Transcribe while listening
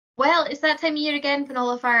Well, it's that time of year again when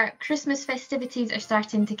all of our Christmas festivities are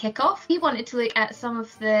starting to kick off. We wanted to look at some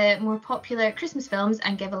of the more popular Christmas films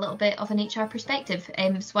and give a little bit of an HR perspective.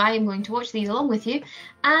 So I am going to watch these along with you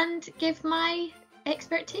and give my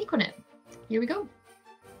expert take on it. Here we go.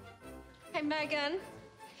 Hey, Megan.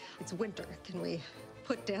 It's winter. Can we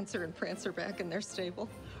put Dancer and Prancer back in their stable?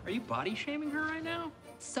 Are you body shaming her right now?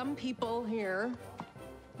 Some people here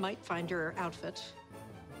might find your outfit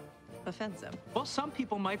offensive. Well, some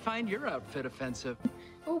people might find your outfit offensive.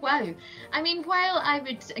 Oh, wow. I mean, while I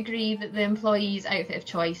would agree that the employee's outfit of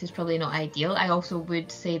choice is probably not ideal, I also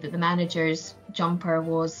would say that the manager's jumper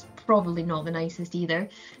was probably not the nicest either,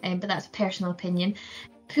 but that's a personal opinion.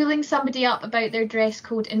 Pulling somebody up about their dress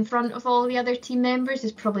code in front of all the other team members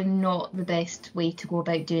is probably not the best way to go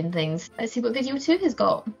about doing things. Let's see what video 2 has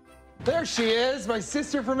got. There she is, my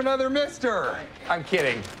sister from another mister. I'm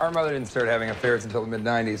kidding. Our mother didn't start having affairs until the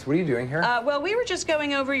mid-90s. What are you doing here? Well, we were just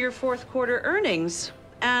going over your fourth quarter earnings,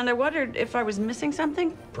 and I wondered if I was missing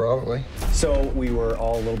something. Probably. So we were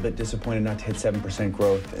all a little bit disappointed not to hit 7%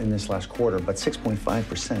 growth in this last quarter, but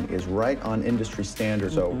 6.5% is right on industry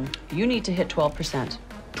standards. So You need to hit 12%.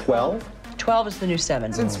 12? 12 is the new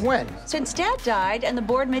 7. Since when? Since Dad died and the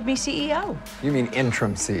board made me CEO. You mean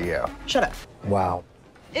interim CEO? Shut up. Wow.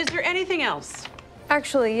 Is there anything else?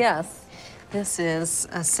 Actually, yes. This is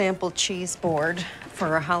a sample cheese board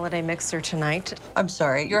for a holiday mixer tonight. I'm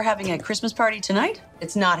sorry, you're having a Christmas party tonight?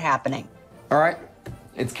 It's not happening. All right,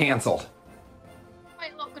 it's canceled.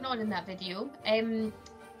 Quite a lot going on in that video.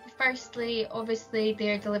 Firstly, obviously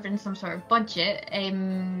they're delivering some sort of budget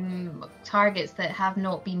targets that have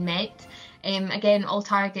not been met. Again, all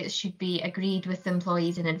targets should be agreed with the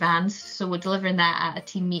employees in advance, so we're delivering that at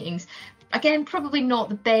team meetings. Again, probably not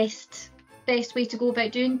the best way to go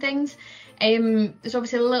about doing things. There's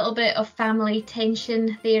obviously a little bit of family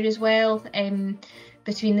tension there as well,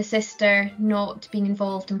 between the sister not being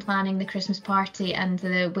involved in planning the Christmas party and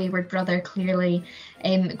the wayward brother clearly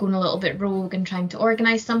going a little bit rogue and trying to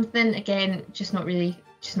organise something. Again, just not really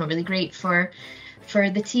great for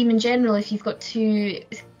the team in general if you've got two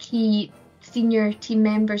key senior team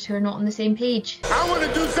members who are not on the same page. I want to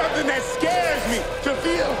do something that scares me, to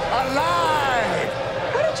feel alive.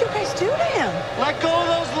 What did you guys do to him? Let go of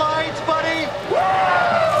those lights, buddy.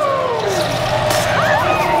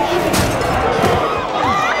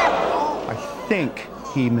 I think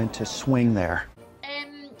he meant to swing there.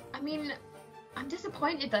 I mean, I'm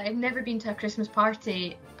disappointed that I've never been to a Christmas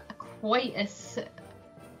party quite as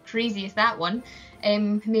crazy as that one.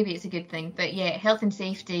 Maybe it's a good thing, but yeah, health and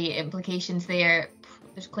safety implications there.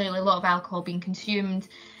 There's clearly a lot of alcohol being consumed.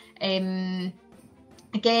 Again,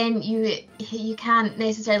 you can't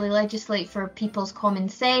necessarily legislate for people's common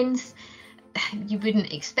sense. You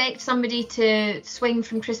wouldn't expect somebody to swing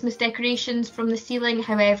from Christmas decorations from the ceiling.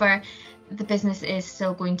 However, the business is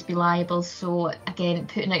still going to be liable. So again,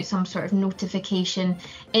 putting out some sort of notification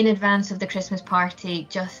in advance of the Christmas party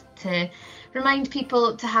just to remind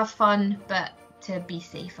people to have fun, but to be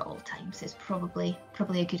safe at all times is probably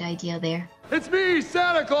a good idea there. It's me,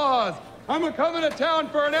 Santa Claus. I'm a coming to town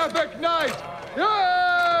for an epic night.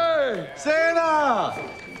 Yay! Santa!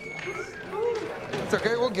 It's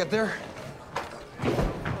okay, we'll get there.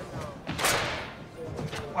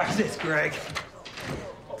 Watch this, Greg.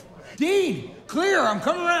 Dean, clear, I'm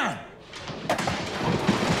coming around.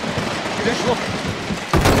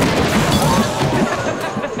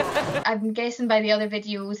 I'm guessing by the other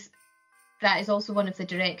videos that is also one of the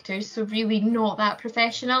directors, so really not that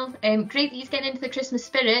professional. Great that he's getting into the Christmas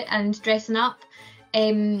spirit and dressing up,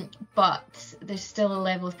 but there's still a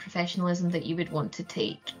level of professionalism that you would want to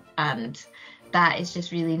take, and that is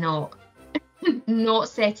just really not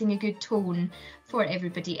setting a good tone for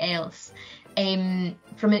everybody else.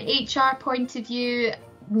 From an HR point of view,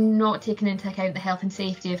 not taking into account the health and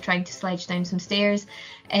safety of trying to sledge down some stairs.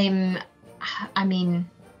 I mean,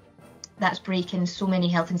 that's breaking so many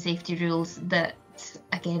health and safety rules that,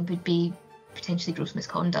 again, would be potentially gross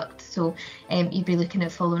misconduct. So you'd be looking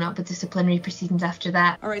at following up with disciplinary proceedings after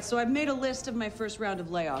that. All right, so I've made a list of my first round of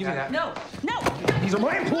layoffs. Give me that. No! These are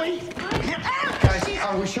my employees. Guys,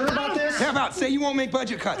 are we sure about this? How about say you won't make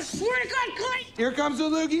budget cuts? Swear to God, Clay! Here comes the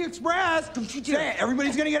Loogie Express. Don't you Say it,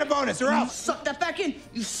 everybody's gonna get a bonus or You else. suck that back in!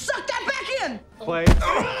 You suck that back in! Clay.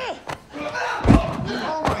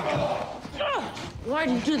 Why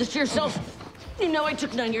did you do this to yourself? You know I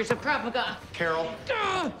took 9 years of Krav Maga. Carol.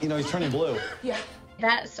 You know, he's turning blue. Yeah.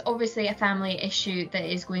 That's obviously a family issue that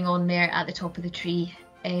is going on there at the top of the tree,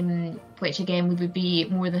 which again we would be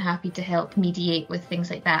more than happy to help mediate with things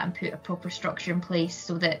like that and put a proper structure in place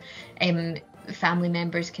so that family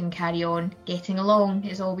members can carry on getting along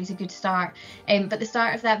is always a good start. But the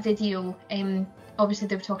start of that video, obviously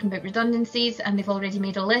they were talking about redundancies, and they've already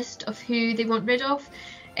made a list of who they want rid of,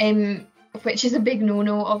 which is a big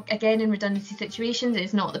no-no. Again, in redundancy situations,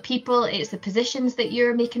 it's not the people, it's the positions that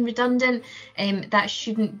you're making redundant. That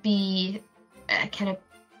shouldn't be kind of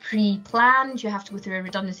pre-planned. You have to go through a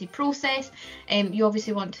redundancy process. You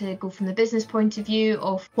obviously want to go from the business point of view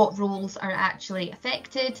of what roles are actually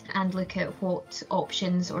affected and look at what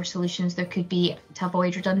options or solutions there could be to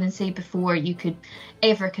avoid redundancy before you could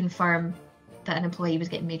ever confirm that an employee was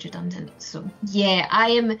getting made redundant. So yeah, I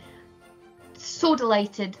am so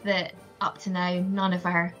delighted that up to now none of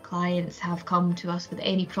our clients have come to us with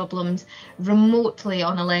any problems remotely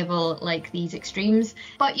on a level like these extremes,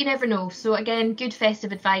 but you never know. So again, good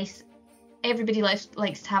festive advice. Everybody likes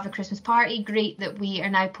to have a Christmas party. Great that we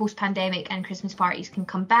are now post-pandemic and Christmas parties can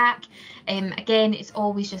come back. Again, it's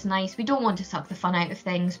always just nice. We don't want to suck the fun out of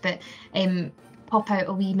things, but pop out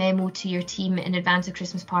a wee memo to your team in advance of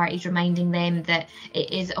Christmas parties reminding them that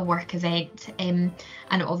it is a work event, and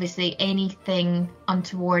obviously anything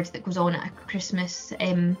untoward that goes on at a Christmas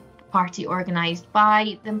party organised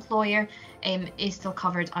by the employer is still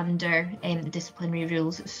covered under the disciplinary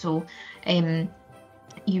rules. So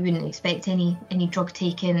you wouldn't expect any drug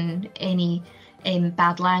taking, any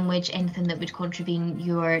bad language, anything that would contravene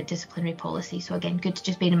your disciplinary policy. So again, good to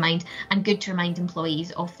just bear in mind, and good to remind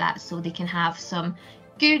employees of that so they can have some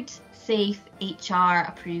good, safe, HR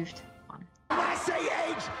approved fun. When I say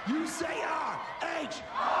H, you say R. H,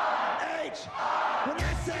 H. When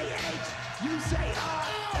I say H, you say R.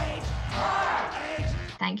 H, H.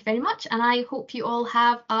 Thank you very much, and I hope you all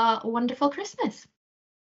have a wonderful Christmas.